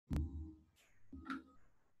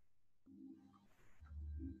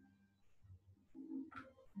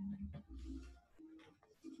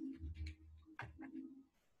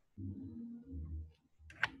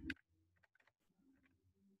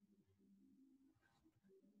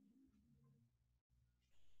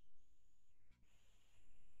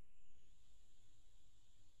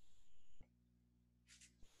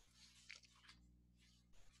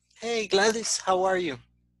Hey Gladys, how are you?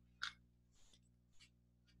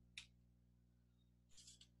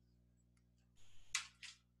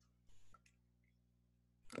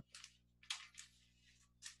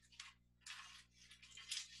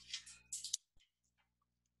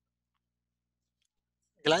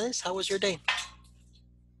 Gladys, how was your day?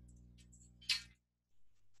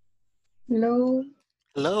 Hello.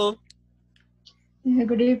 Hello.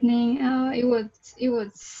 Good evening. It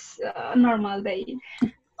was a normal day.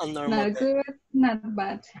 A normal Not day. good, not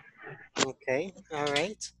bad. Okay, all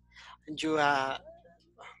right. And you,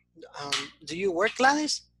 do you work,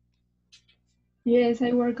 Gladys? Yes,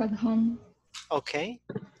 I work at home. Okay.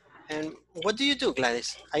 And what do you do,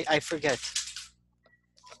 Gladys? I forget.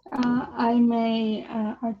 I make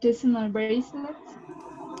artisanal bracelets.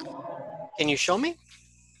 Can you show me?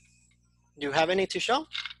 Do you have any to show?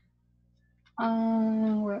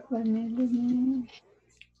 Well, let me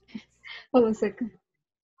hold a second.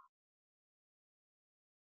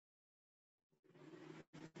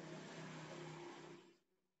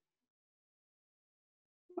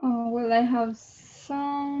 Well, I have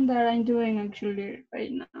some that I'm doing actually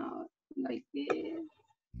right now, like this.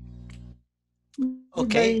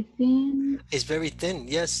 Okay. Very thin. It's very thin.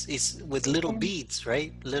 Yes, it's with little Yes, beads,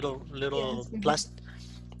 right? Little yes, plastic.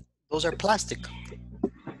 Those are plastic.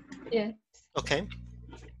 yes. Okay.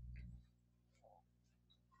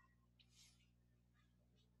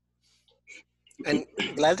 And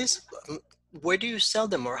Gladys, where do you sell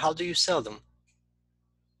them or how do you sell them?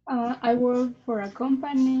 I work for a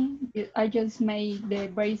company. I just make the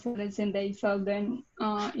bracelets and they sell them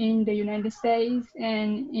in the United States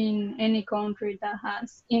and in any country that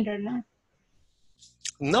has internet.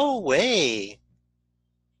 No way.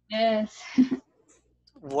 Yes.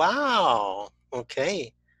 Wow.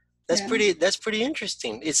 Okay. That's Yeah. pretty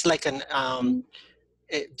interesting. It's like an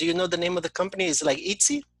do you know the name of the company? Is it like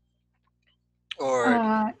Etsy or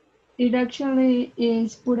Uh, it actually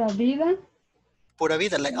is Pura Vida. Pura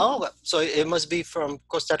Vida? Like, oh, so it must be from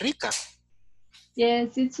Costa Rica.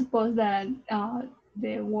 Yes, it's supposed that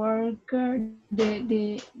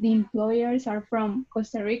the employers are from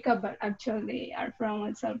Costa Rica, but actually are from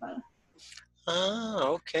El Salvador. Ah,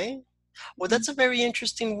 okay. Well, that's a very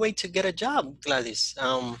interesting way to get a job, Gladys.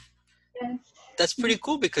 Yes. That's pretty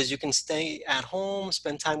cool because you can stay at home,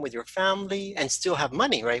 spend time with your family, and still have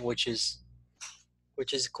money, right? Which is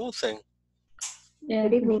a cool thing.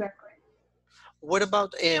 Yes, exactly. What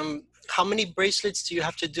about how many bracelets do you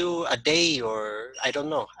have to do a day or I don't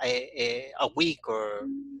know, a week or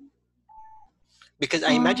because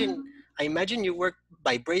Um, I imagine you work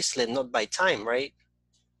by bracelet, not by time, right?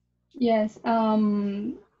 yes.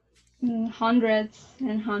 Hundreds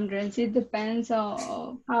and hundreds. It depends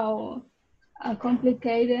on how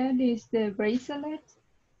complicated is the bracelet.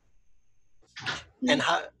 And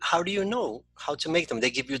Yes, how do you know how to make them?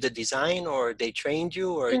 They give you the design or they trained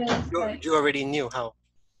you or yes, you already knew how?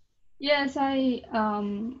 yes.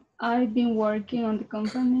 I've been working on the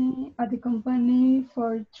company at the company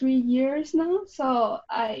for 3 years now, so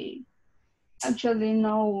I actually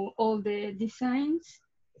know all the designs.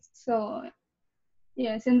 So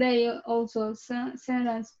yes, and they also send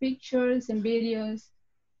us pictures and videos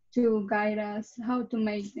to guide us how to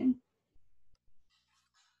make them.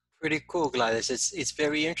 Pretty cool, Gladys. It's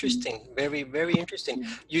very Mm, interesting. Very, very interesting.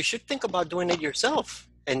 yeah. You should think about doing it yourself.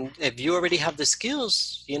 And if you already have the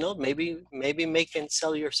skills, maybe make and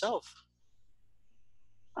sell yourself.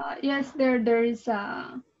 Yes, there is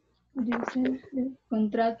a, what do you say? The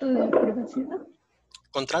contrato de privacidad.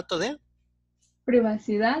 Contrato de?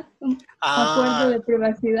 Privacidad, acuerdo Ah, de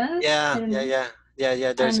privacidad, yeah, yeah, and yeah, yeah,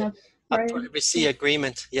 yeah. There's and a a pri- privacy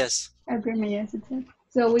agreement. Yes. agreement. Yes, exactly.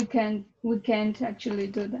 So we can't actually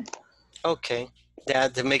do that. Okay. Yeah,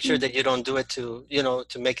 to make sure Yeah. that you don't do it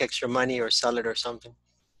to make extra money or sell it or something.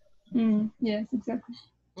 Yes, exactly.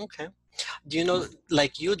 Okay. Do you know,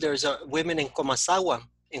 like you, there's a women in Komasawa.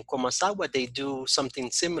 In Komasawa, they do something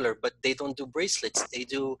similar, but they don't do bracelets. They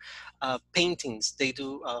do paintings. They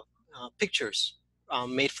do pictures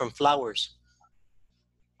made from flowers.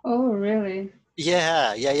 Oh, really?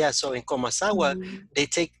 Yeah, yeah, yeah. So in Komasawa,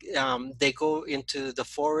 Mm. they go into the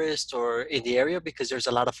forest or in the area because there's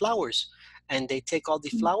a lot of flowers, and they take all the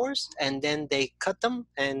Mm. flowers and then they cut them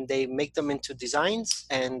and they make them into designs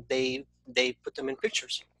and they put them in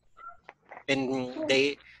pictures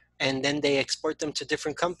and then they export them to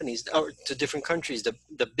different companies or to different countries.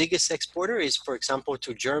 The biggest exporter is, for example,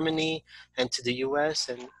 to Germany and to the U.S.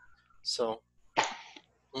 and so.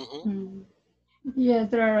 Mhm. Mm. Yes,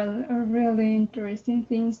 there are really interesting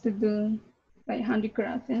things to do, like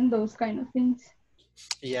handicraft and those kind of things.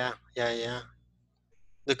 Yeah, yeah, yeah.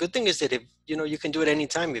 The good thing is that if, you can do it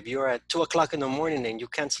anytime. If you're at 2 o'clock in the morning and you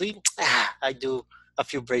can't sleep, I do a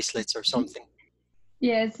few bracelets or something.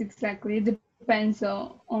 Yes, exactly. It depends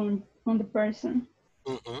on the person.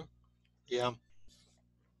 Mm-hmm. Yeah.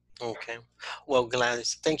 Okay. Well,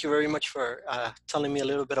 Gladys, thank you very much for telling me a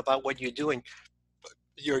little bit about what you do and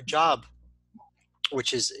your job,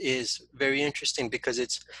 which is very interesting because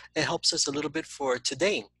it helps us a little bit for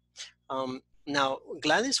today. Now,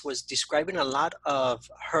 Gladys was describing a lot of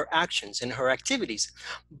her actions and her activities,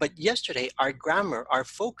 but yesterday our grammar, our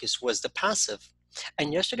focus was the passive.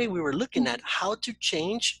 And yesterday we were looking at how to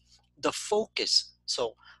change the focus.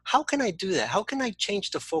 So how can I do that? How can I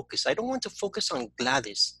change the focus? I don't want to focus on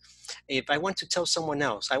Gladys. If I want to tell someone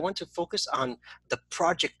else, I want to focus on the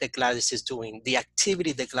project that Gladys is doing, the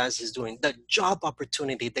activity that Gladys is doing, the job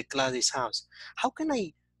opportunity that Gladys has. How can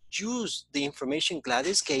I use the information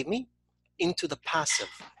Gladys gave me into the passive?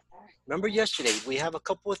 Remember yesterday, we have a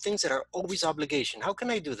couple of things that are always obligation. How can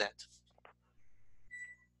I do that?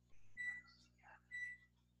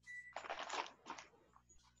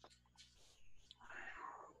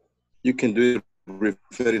 You can do it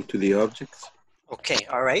referring to the objects. Okay,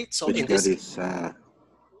 all right. So Which in this, Gladys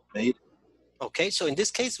made. okay, so in this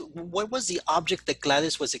case, what was the object that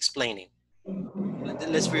Gladys was explaining?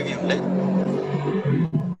 Let's review.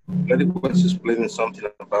 Gladys was explaining something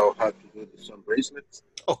about how to do some bracelets.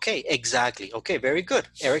 Okay, exactly. Okay, very good.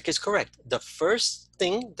 Eric is correct. The first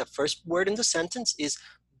thing, the first word in the sentence is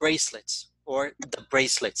bracelets, or the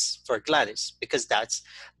bracelets for Gladys, because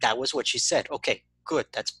that was what she said. Okay, good.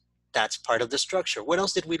 That's part of the structure. What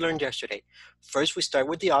else did we learn yesterday? First, we start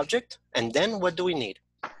with the object, and then what do we need?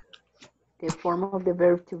 The form of the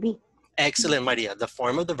verb to be. Excellent, Maria. The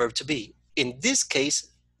form of the verb to be. In this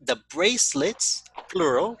case, the bracelets,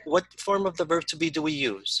 plural, what form of the verb to be do we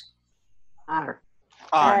use? Are.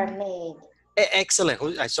 Are. made. Excellent.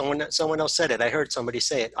 Someone else said it. I heard somebody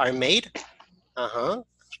say it. Are made. Are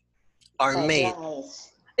made.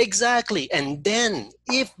 Gladys. Exactly. And then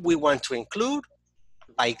if we want to include,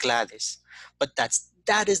 by Gladys. But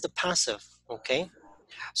that is the passive. Okay.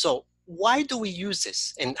 So why do we use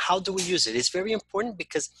this and how do we use it? It's very important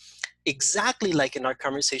because exactly like in our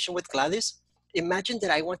conversation with Gladys, imagine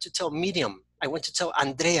that I want to tell Miriam, I want to tell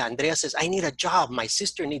Andrea. Andrea says, I need a job. My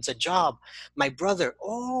sister needs a job. My brother,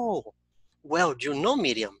 oh, well,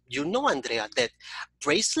 Miriam, Andrea, that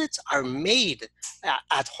bracelets are made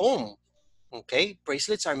at home. Okay,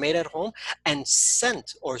 bracelets are made at home and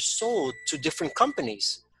sent or sold to different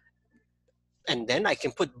companies. And then I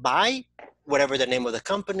can put by whatever the name of the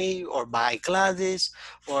company or by Gladys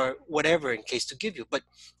or whatever in case to give you. But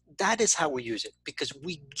that is how we use it because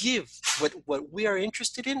we give what we are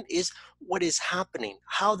interested in is what is happening,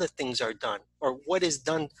 how the things are done or what is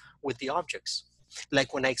done with the objects.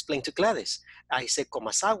 Like when I explained to Gladys, I said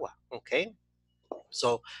comasagua, okay?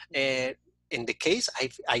 So in the case,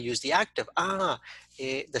 I use the active.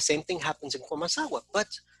 The same thing happens in comasagua, but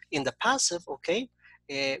in the passive, okay,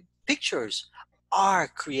 pictures are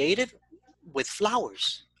created with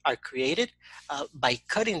flowers, are created by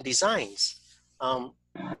cutting designs.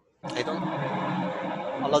 I don't,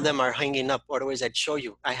 all of them are hanging up, otherwise I'd show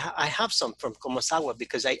you. I have some from Komasawa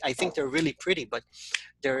because I think they're really pretty, but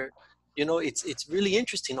they're, it's really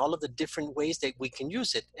interesting, all of the different ways that we can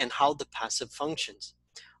use it and how the passive functions.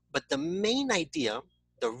 But the main idea,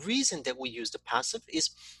 the reason that we use the passive is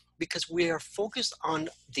because we are focused on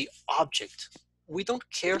the object. We don't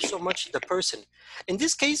care so much the person. In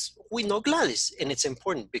this case, we know Gladys, and it's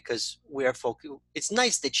important because we are focused. It's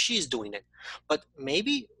nice that she's doing it, but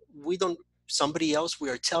maybe we don't, somebody else we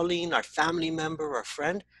are telling, our family member or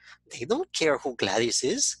friend, they don't care who Gladys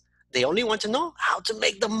is. They only want to know how to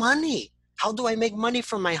make the money. How do I make money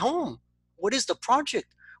from my home? What is the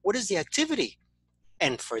project? What is the activity?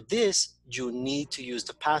 And for this, you need to use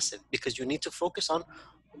the passive because you need to focus on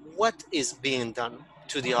what is being done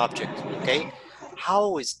to the object, okay?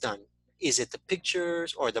 How it's done. Is it the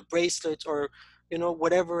pictures or the bracelets or,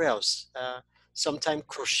 whatever else? Sometimes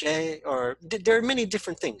crochet or there are many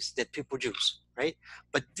different things that people use, right?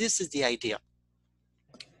 But this is the idea,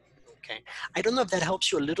 okay? I don't know if that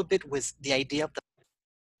helps you a little bit with the idea of the,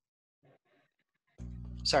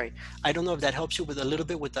 sorry, I don't know if that helps you with a little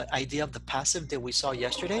bit with the idea of the passive that we saw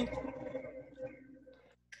yesterday.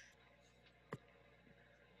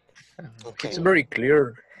 Okay. It's very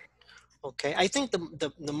clear. Okay, I think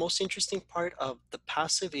the most interesting part of the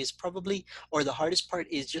passive is probably, or the hardest part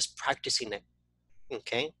is just practicing it,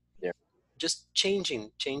 okay? Yeah. Just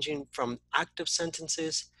changing from active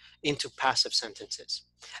sentences into passive sentences.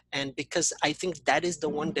 And because I think that is the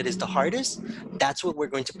one that is the hardest, that's what we're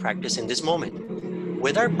going to practice in this moment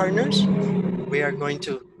with our partners we are going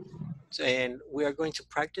to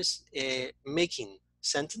practice making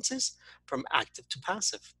sentences from active to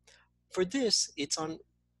passive. For this, it's on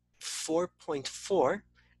 4.4.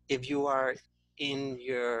 If you are in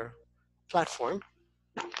your platform,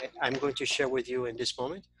 I'm going to share with you in this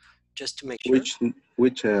moment, just to make sure.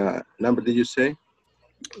 Which number did you say?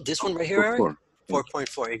 This one right here, Eric? 4.4.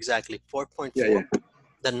 4.4, exactly. 4.4, Yeah.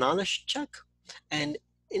 the knowledge check. And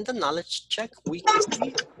in the knowledge check, we can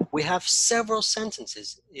see we have several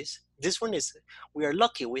sentences. We are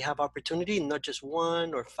lucky. We have opportunity, not just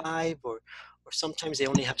 1 or 5, or sometimes they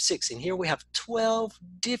only have 6. And here we have 12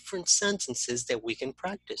 different sentences that we can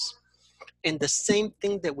practice. And the same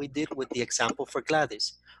thing that we did with the example for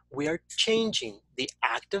Gladys. We are changing the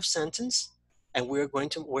active sentence, and we are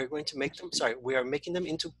making them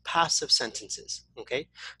into passive sentences, okay?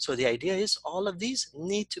 So the idea is all of these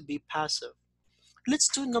need to be passive. Let's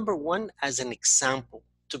do number 1 as an example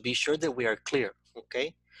to be sure that we are clear,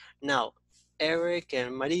 okay? Now, Eric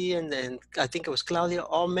and Maria and I think it was Claudia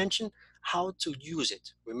all mentioned how to use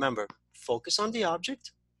it. Remember, focus on the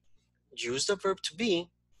object, use the verb to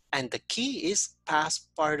be, and the key is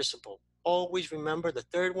past participle. Always remember the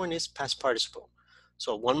third one is past participle.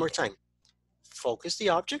 So one more time, focus the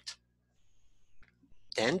object,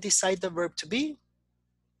 then decide the verb to be,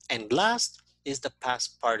 and last is the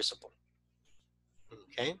past participle.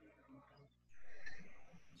 Okay?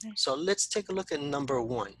 So let's take a look at number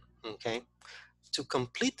 1, okay? To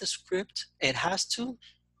complete the script, it has to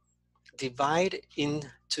divide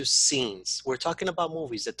into scenes. We're talking about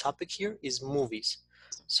movies. The topic here is movies.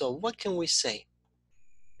 So what can we say?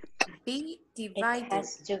 Be divided. It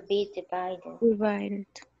has to be divided. Divided.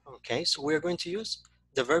 Okay, so we're going to use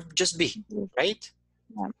the verb just be, right?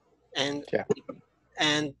 Yeah.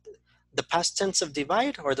 And the past tense of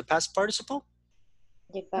divide or the past participle?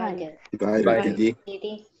 Divided. Divided.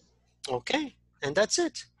 Okay, and that's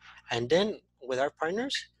it. And then with our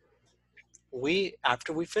partners,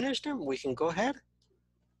 after we finish them, we can go ahead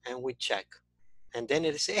and we check. And then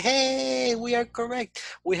it say, hey, we are correct.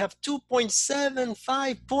 We have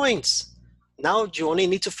 2.75 points. Now you only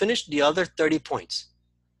need to finish the other 30 points.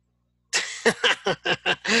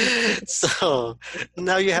 So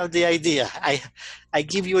now you have the idea. I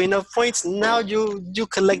give you enough points. Now you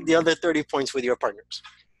collect the other 30 points with your partners.